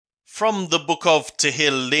From the book of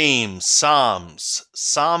Tehillim, Psalms,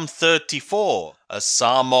 Psalm 34, a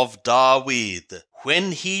psalm of David,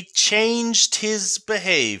 when he changed his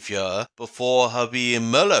behavior before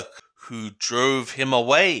Abimelech, who drove him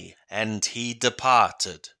away, and he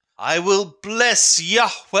departed. I will bless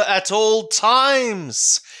Yahweh at all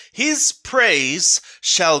times. His praise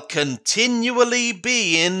shall continually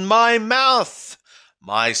be in my mouth.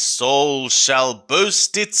 My soul shall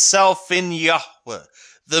boast itself in Yahweh.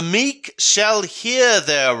 The meek shall hear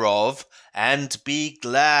thereof, and be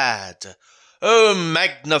glad. O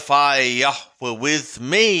magnify Yahweh with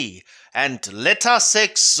me, and let us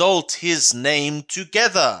exalt his name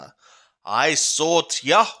together. I sought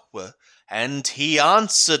Yahweh, and he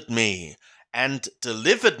answered me, and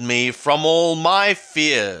delivered me from all my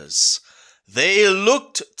fears. They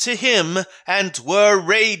looked to him, and were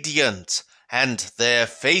radiant, and their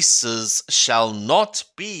faces shall not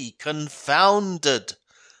be confounded.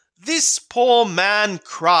 This poor man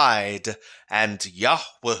cried, and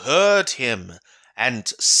Yahweh heard him, and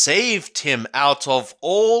saved him out of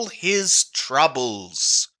all his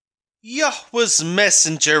troubles. Yahweh's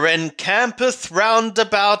messenger encampeth round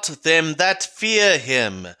about them that fear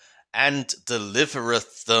him, and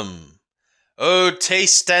delivereth them. O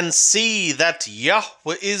taste and see that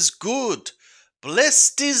Yahweh is good.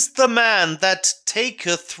 Blessed is the man that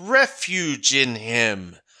taketh refuge in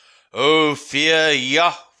him. O fear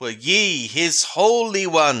Yahweh, ye his holy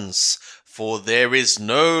ones, for there is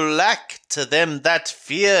no lack to them that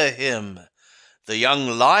fear him. The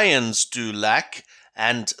young lions do lack,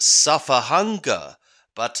 and suffer hunger,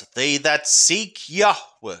 but they that seek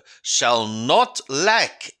Yahweh shall not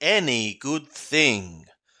lack any good thing.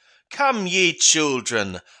 Come, ye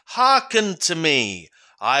children, hearken to me.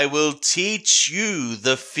 I will teach you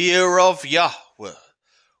the fear of Yahweh.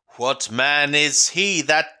 What man is he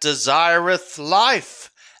that desireth life,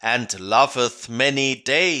 and loveth many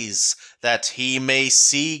days, that he may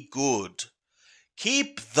see good?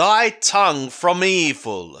 Keep thy tongue from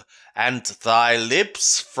evil, and thy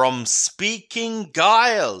lips from speaking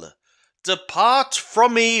guile. Depart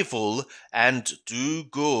from evil, and do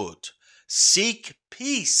good. Seek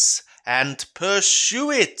peace, and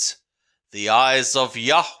pursue it. The eyes of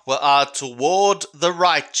Yahweh are toward the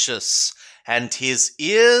righteous, and his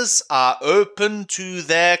ears are open to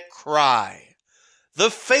their cry. The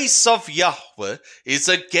face of Yahweh is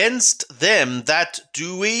against them that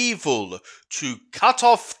do evil, to cut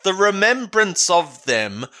off the remembrance of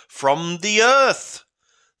them from the earth.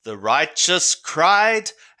 The righteous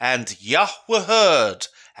cried, and Yahweh heard,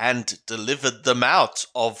 and delivered them out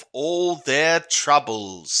of all their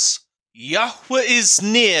troubles. Yahweh is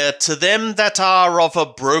near to them that are of a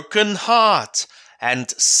broken heart,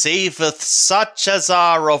 and saveth such as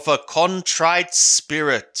are of a contrite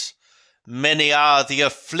spirit. Many are the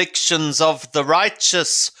afflictions of the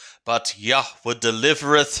righteous, but Yahweh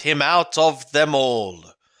delivereth him out of them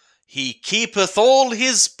all. He keepeth all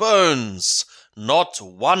his bones, not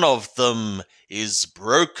one of them is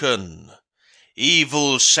broken.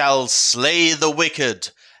 Evil shall slay the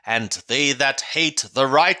wicked, and they that hate the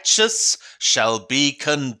righteous shall be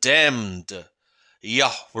condemned.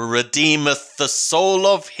 Yahweh redeemeth the soul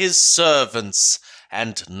of his servants,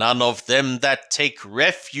 and none of them that take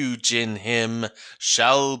refuge in him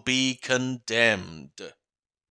shall be condemned.